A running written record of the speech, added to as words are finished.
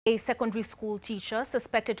A secondary school teacher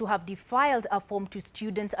suspected to have defiled a Form 2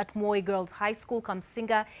 student at Moi Girls School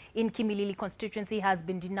Kamusinga in Kimilili constituency has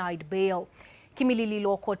been denied bail. Kimilili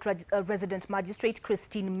Law Court resident magistrate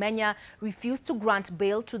Menya refused to grant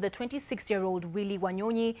bail to the 26-year-old Willy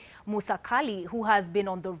Wanyonyi Musakali, who has been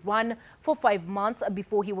on the run for 5 months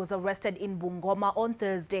before he was arrested in Bungoma on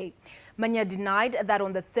Thursday. Menya denied that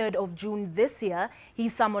on the 3rd of June this year, he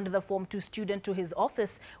summoned the Form 2 student to his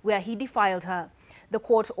office where he defiled her. The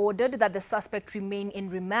court ordered that the suspect remain in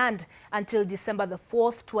remand until December the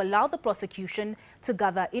 4th to allow the prosecution to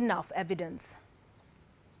gather enough evidence.